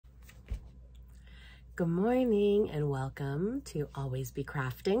Good morning and welcome to Always Be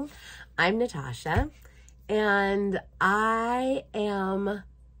Crafting. I'm Natasha and I am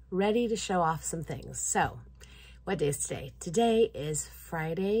ready to show off some things. So, what day is today? Today is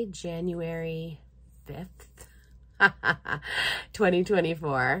Friday, January 5th,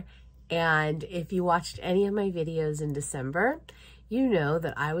 2024. And if you watched any of my videos in December, you know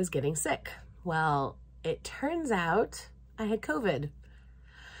that I was getting sick. Well, it turns out I had COVID.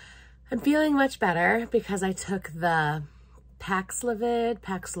 I'm feeling much better because I took the Paxlovid.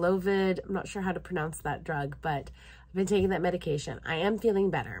 I'm not sure how to pronounce that drug, but I've been taking that medication. I am feeling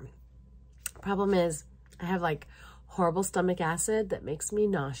better. Problem is, I have like horrible stomach acid that makes me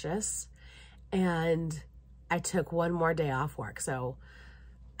nauseous, and I took one more day off work. So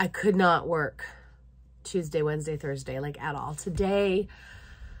I could not work Tuesday, Wednesday, Thursday, like at all. Today,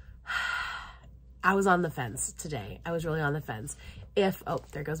 I was on the fence today. I was really on the fence. Oh,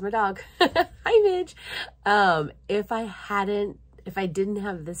 there goes my dog. Hi, Midge. If I didn't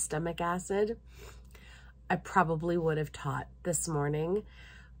have this stomach acid, I probably would have taught this morning,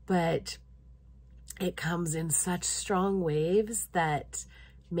 but it comes in such strong waves that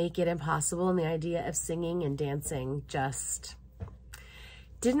make it impossible. And the idea of singing and dancing just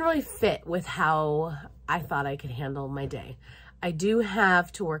didn't really fit with how I thought I could handle my day. I do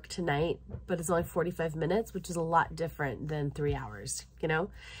have to work tonight, but it's only 45 minutes, which is a lot different than 3 hours, you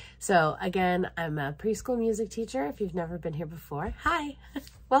know? So again, I'm a preschool music teacher. If you've never been here before, hi,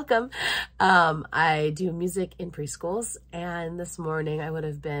 welcome. I do music in preschools, and this morning I would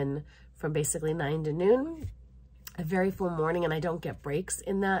have been from basically 9 to noon, a very full morning, and I don't get breaks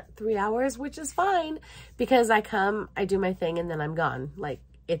in that 3 hours, which is fine because I come, I do my thing, and then I'm gone. Like,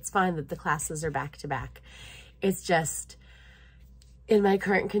 it's fine that the classes are back to back. It's just, in my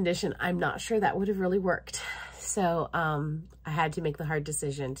current condition, I'm not sure that would have really worked. So I had to make the hard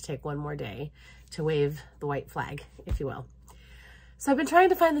decision to take one more day to wave the white flag, if you will. So I've been trying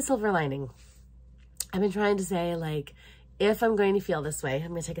to find the silver lining. I've been trying to say, like, if I'm going to feel this way,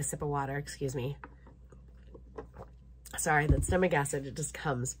 I'm going to take a sip of water, excuse me. Sorry, that stomach acid, it just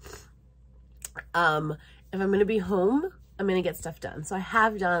comes. If I'm going to be home, I'm going to get stuff done. So I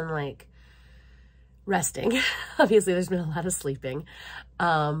have done, like, resting. Obviously, there's been a lot of sleeping,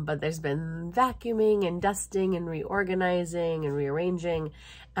 but there's been vacuuming and dusting and reorganizing and rearranging.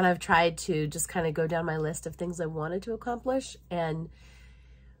 And I've tried to just kind of go down my list of things I wanted to accomplish. And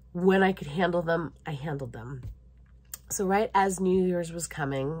when I could handle them, I handled them. So right as New Year's was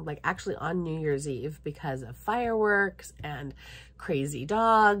coming, like actually on New Year's Eve, because of fireworks and crazy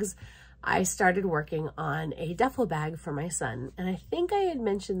dogs, I started working on a duffel bag for my son. And I think I had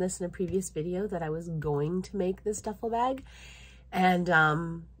mentioned this in a previous video that I was going to make this duffel bag. And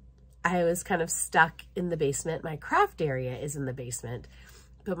I was kind of stuck in the basement. My craft area is in the basement,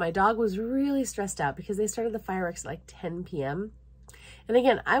 but my dog was really stressed out because they started the fireworks at like 10 p.m. And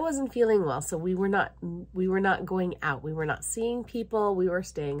again, I wasn't feeling well, so we were not going out. We were not seeing people. We were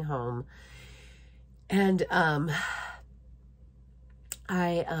staying home. And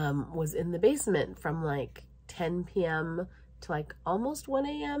I was in the basement from like 10 p.m. to like almost 1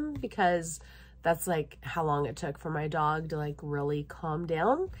 a.m. because that's like how long it took for my dog to like really calm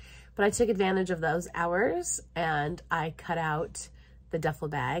down. But I took advantage of those hours and I cut out the duffel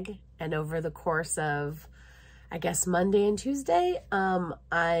bag. And over the course of, I guess, Monday and Tuesday,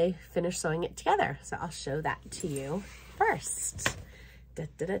 I finished sewing it together. So I'll show that to you first. Da,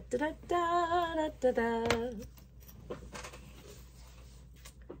 da, da, da, da, da, da, da.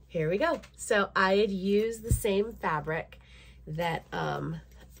 Here we go. So I had used the same fabric that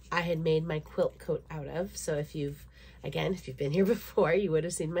I had made my quilt coat out of. So if you've been here before, you would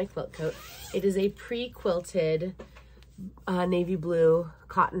have seen my quilt coat. It is a pre-quilted navy blue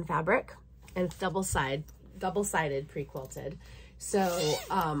cotton fabric, and it's double-sided pre-quilted. So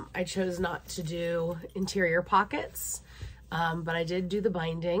I chose not to do interior pockets, but I did do the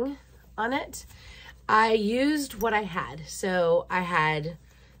binding on it. I used what I had. So I had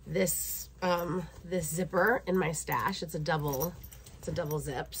this zipper in my stash. It's a double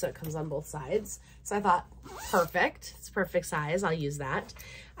zip, so it comes on both sides. So I thought, perfect, it's perfect size, I'll use that.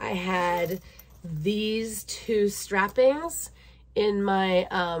 I had these two strappings in my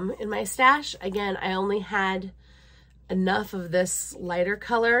stash. Again, I only had enough of this lighter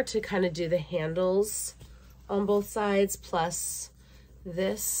color to kind of do the handles on both sides, plus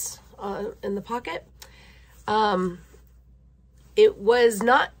this in the pocket. It was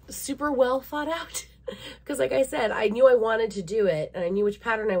not super well thought out because, like I said, I knew I wanted to do it, and I knew which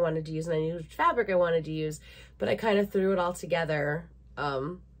pattern I wanted to use, and I knew which fabric I wanted to use, but I kind of threw it all together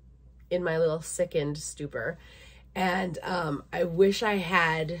in my little sickened stupor. And I wish I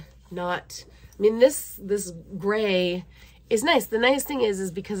had not mean, this gray is nice. The nice thing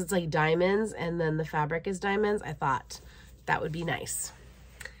is because it's like diamonds and then the fabric is diamonds, I thought that would be nice.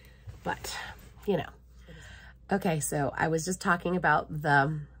 But, you know. Okay, so I was just talking about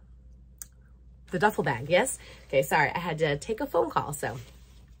the duffel bag, yes? Okay, sorry, I had to take a phone call. So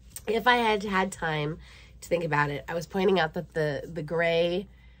if I had had time to think about it, I was pointing out that the gray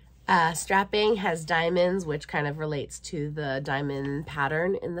strapping has diamonds, which kind of relates to the diamond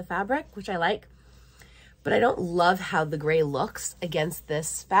pattern in the fabric, which I like. But I don't love how the gray looks against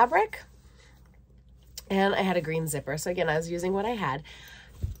this fabric. And I had a green zipper. So again, I was using what I had.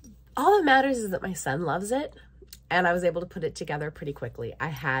 All that matters is that my son loves it. And I was able to put it together pretty quickly. I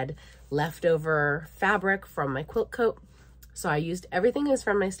had leftover fabric from my quilt coat. So I used everything is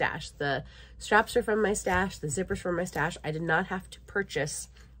from my stash. The straps are from my stash. The zippers from my stash. I did not have to purchase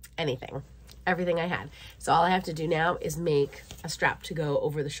anything. Everything I had. So all I have to do now is make a strap to go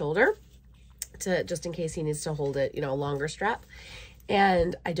over the shoulder, to just in case he needs to hold it, you know, a longer strap.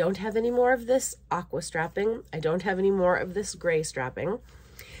 And I don't have any more of this aqua strapping. I don't have any more of this gray strapping.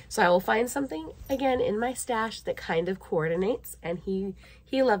 So I will find something again in my stash that kind of coordinates, and he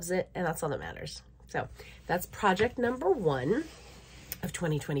loves it, and that's all that matters. So that's project number 1 of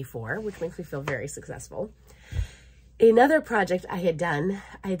 2024, which makes me feel very successful. Another project I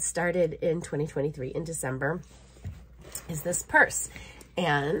had started in 2023 in December, is this purse.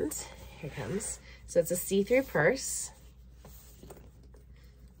 And here it comes. So it's a see-through purse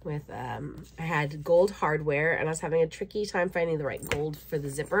with, I had gold hardware, and I was having a tricky time finding the right gold for the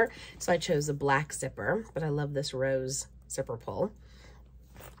zipper. So I chose a black zipper, but I love this rose zipper pull.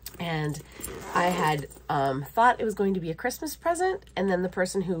 And I had thought it was going to be a Christmas present, and then the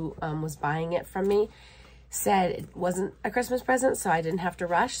person who was buying it from me said it wasn't a Christmas present, so I didn't have to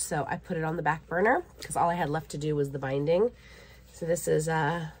rush. So I put it on the back burner because all I had left to do was the binding. So this is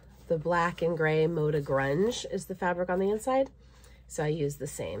the black and gray Moda Grunge is the fabric on the inside. So I use the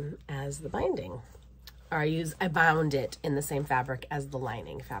same as the binding, or I bound it in the same fabric as the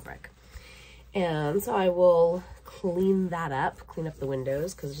lining fabric. And so I will clean that up, clean up the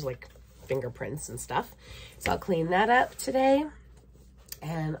windows because there's like fingerprints and stuff. So I'll clean that up today,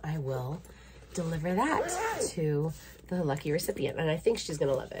 and I will deliver that to the lucky recipient. And I think she's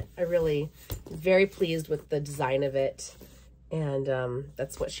gonna love it. I really very pleased with the design of it. And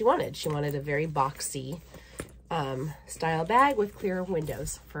that's what she wanted. She wanted a very boxy style bag with clear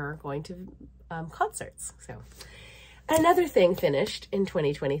windows for going to concerts. So another thing finished in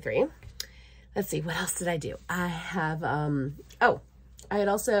 2023. Let's see, what else did I do? I have, I had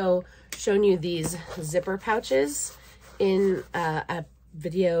also shown you these zipper pouches in a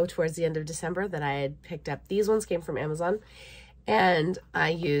video towards the end of December that I had picked up. These ones came from Amazon, and I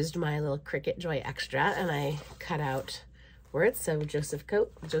used my little Cricut Joy Extra, and I cut out words. So Joseph's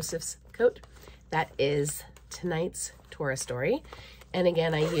coat, that is tonight's Torah story. And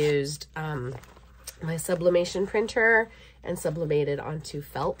again, I used my sublimation printer and sublimated onto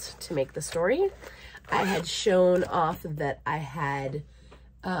felt to make the story. I had shown off that I had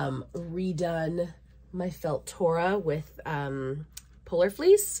redone my felt Torah with Polar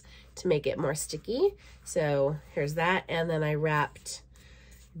Fleece to make it more sticky. So here's that. And then I wrapped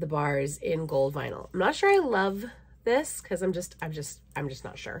the bars in gold vinyl. I'm not sure I love this because I'm just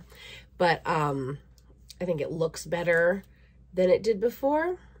not sure. But I think it looks better than it did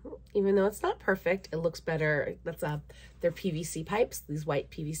before. Even though it's not perfect, it looks better. That's they're PVC pipes, these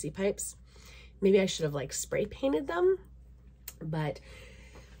white PVC pipes. Maybe I should have like spray painted them, but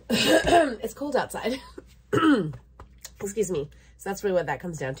it's cold outside. Excuse me. So that's really what that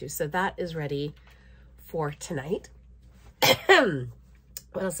comes down to. So that is ready for tonight.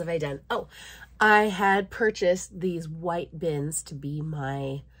 What else have I done? Oh, I had purchased these white bins to be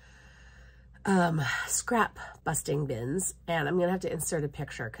my scrap busting bins, and I'm gonna have to insert a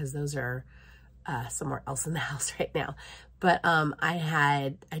picture because those are somewhere else in the house right now. But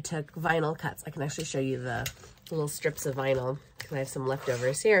I took vinyl cuts. I can actually show you the little strips of vinyl because I have some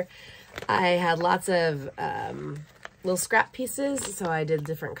leftovers here. I had lots of little scrap pieces, so I did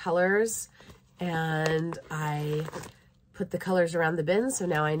different colors, and I put the colors around the bin, so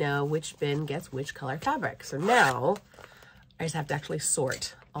now I know which bin gets which color fabric. So now I just have to actually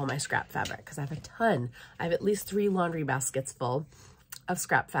sort all my scrap fabric because I have a ton. I have at least 3 laundry baskets full of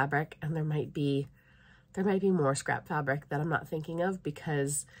scrap fabric, and there might be more scrap fabric that I'm not thinking of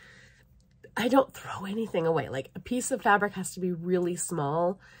because I don't throw anything away. Like, a piece of fabric has to be really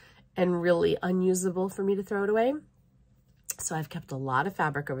small and really unusable for me to throw it away. So I've kept a lot of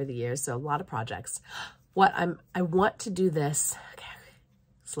fabric over the years, so a lot of projects. I want to do this. Okay,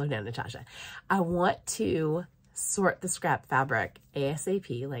 slow down, Natasha. I want to sort the scrap fabric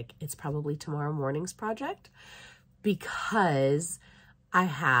ASAP, like it's probably tomorrow morning's project, because I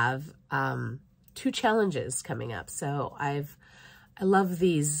have 2 challenges coming up. So I love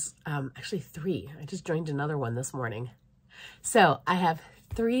these, actually 3. I just joined another one this morning. So I have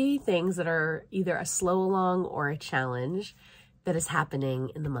 3 things that are either a slow along or a challenge that is happening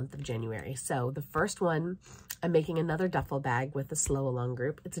in the month of January. So the first one, I'm making another duffel bag with the slow along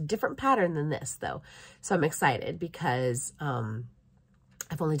group. It's a different pattern than this though. So I'm excited because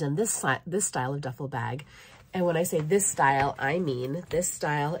I've only done this style of duffel bag. And when I say this style, I mean this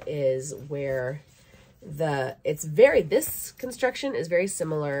style is where this construction is very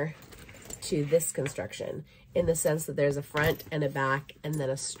similar to this construction in the sense that there's a front and a back and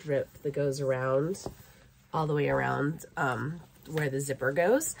then a strip that goes around, all the way around where the zipper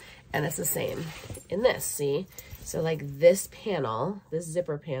goes. And it's the same in this, see? So like this panel, this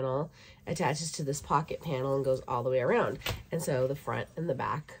zipper panel attaches to this pocket panel and goes all the way around. And so the front and the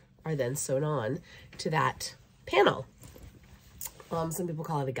back are then sewn on to that panel. Some people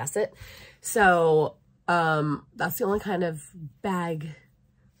call it a gusset. So that's the only kind of bag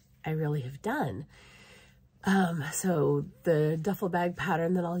I really have done. So the duffel bag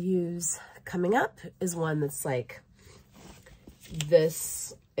pattern that I'll use coming up is one that's like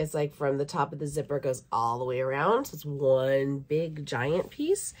this. It's like from the top of the zipper goes all the way around. So it's one big giant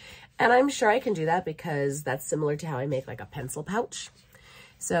piece. And I'm sure I can do that because that's similar to how I make like a pencil pouch.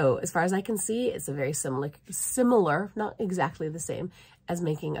 So as far as I can see, it's a very similar, not exactly the same as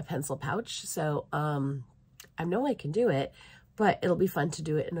making a pencil pouch. So I know I can do it, but it'll be fun to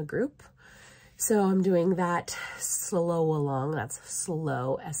do it in a group. So I'm doing that slow along. That's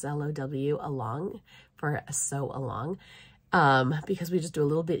slow, S-L-O-W, along, for a sew along, because we just do a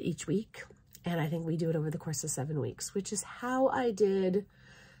little bit each week. And I think we do it over the course of 7 weeks, which is how I did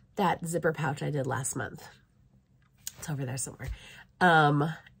that zipper pouch I did last month. It's over there somewhere.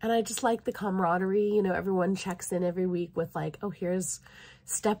 And I just like the camaraderie, you know, everyone checks in every week with like, oh, here's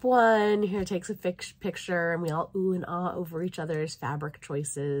step 1, here takes a picture, and we all ooh and ah over each other's fabric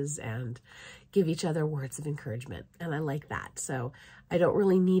choices and give each other words of encouragement. And I like that. So I don't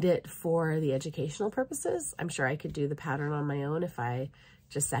really need it for the educational purposes. I'm sure I could do the pattern on my own if I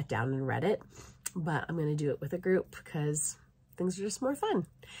just sat down and read it, but I'm going to do it with a group because things are just more fun.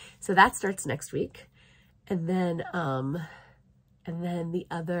 So that starts next week. And then the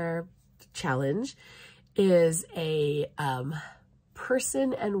other challenge is a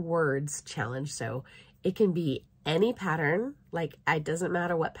person and words challenge. So it can be any pattern, like it doesn't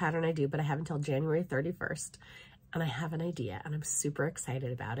matter what pattern I do, but I have until January 31st and I have an idea and I'm super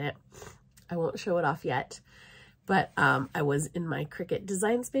excited about it. I won't show it off yet, but I was in my Cricut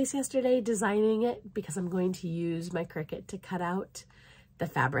design space yesterday designing it because I'm going to use my Cricut to cut out the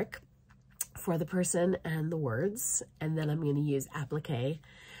fabric for the person and the words, and then I'm going to use applique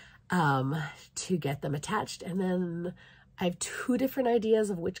to get them attached. And then I have 2 different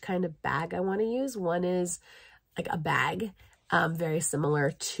ideas of which kind of bag I want to use. One is like a bag very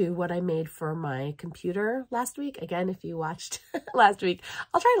similar to what I made for my computer last week. Again, if you watched last week,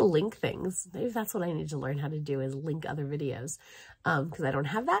 I'll try to link things. Maybe that's what I need to learn how to do, is link other videos, because I don't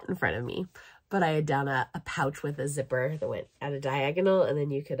have that in front of me. But I had done a pouch with a zipper that went at a diagonal, and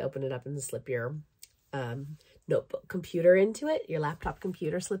then you could open it up and slip your notebook computer into it. Your laptop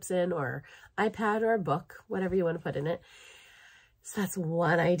computer slips in, or iPad or a book, whatever you want to put in it. So that's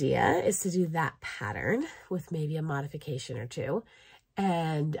one idea, is to do that pattern with maybe a modification or 2.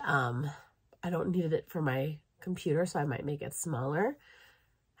 And I don't need it for my computer, so I might make it smaller.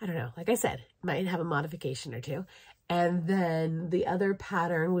 I don't know. Like I said, might have a modification or 2. And then the other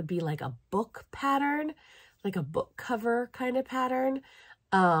pattern would be like a book pattern, like a book cover kind of pattern.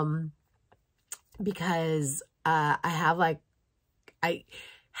 Because I have like,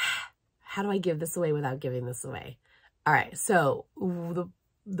 how do I give this away without giving this away? All right. So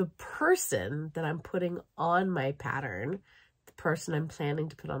the person that I'm putting on my pattern, the person I'm planning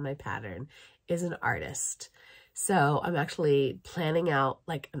to put on my pattern, is an artist. So I'm actually planning out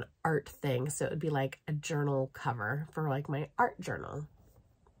like an art thing. So it would be like a journal cover for like my art journal.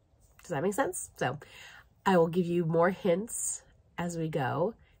 Does that make sense? So I will give you more hints as we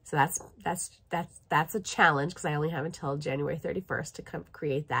go. So that's a challenge, because I only have until January 31st to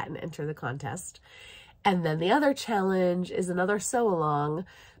create that and enter the contest. And then the other challenge is another sew along,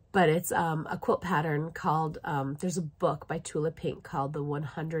 but it's a quilt pattern called, there's a book by Tula Pink called The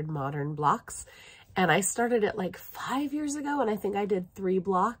 100 Modern Blocks. And I started it like 5 years ago, and I think I did 3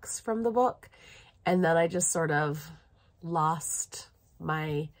 blocks from the book. And then I just sort of lost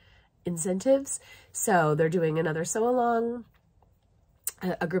my incentives. So they're doing another sew along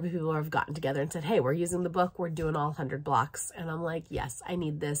a group of people have gotten together and said, hey, we're using the book. We're doing all 100 blocks. And I'm like, yes, I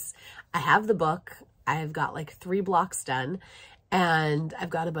need this. I have the book. I've got like 3 blocks done, and I've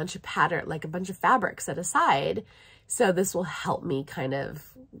got a bunch of a bunch of fabric set aside. So this will help me kind of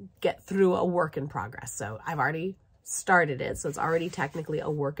get through a work in progress. So I've already started it. So it's already technically a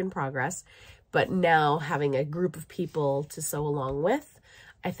work in progress, but now having a group of people to sew along with,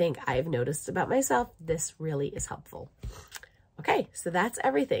 I think I've noticed about myself, this really is helpful. Okay, so that's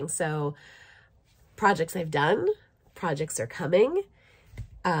everything. So projects I've done, projects are coming.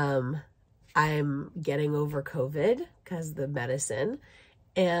 I'm getting over COVID because the medicine.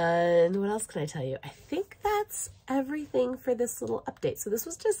 And what else can I tell you? I think that's everything for this little update. So this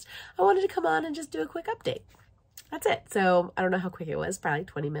was just, I wanted to come on and just do a quick update. That's it. So I don't know how quick it was, probably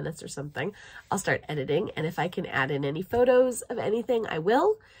 20 minutes or something. I'll start editing, and if I can add in any photos of anything, I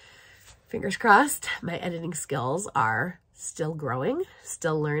will. Fingers crossed. My editing skills are still growing,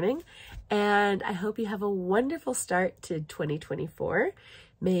 still learning, and I hope you have a wonderful start to 2024.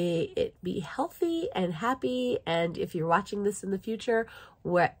 May it be healthy and happy, and if you're watching this in the future,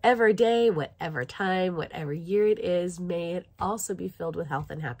 whatever day, whatever time, whatever year it is, may it also be filled with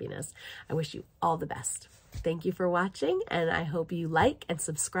health and happiness. I wish you all the best. Thank you for watching, and I hope you like and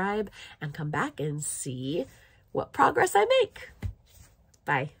subscribe and come back and see what progress I make.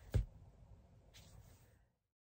 Bye.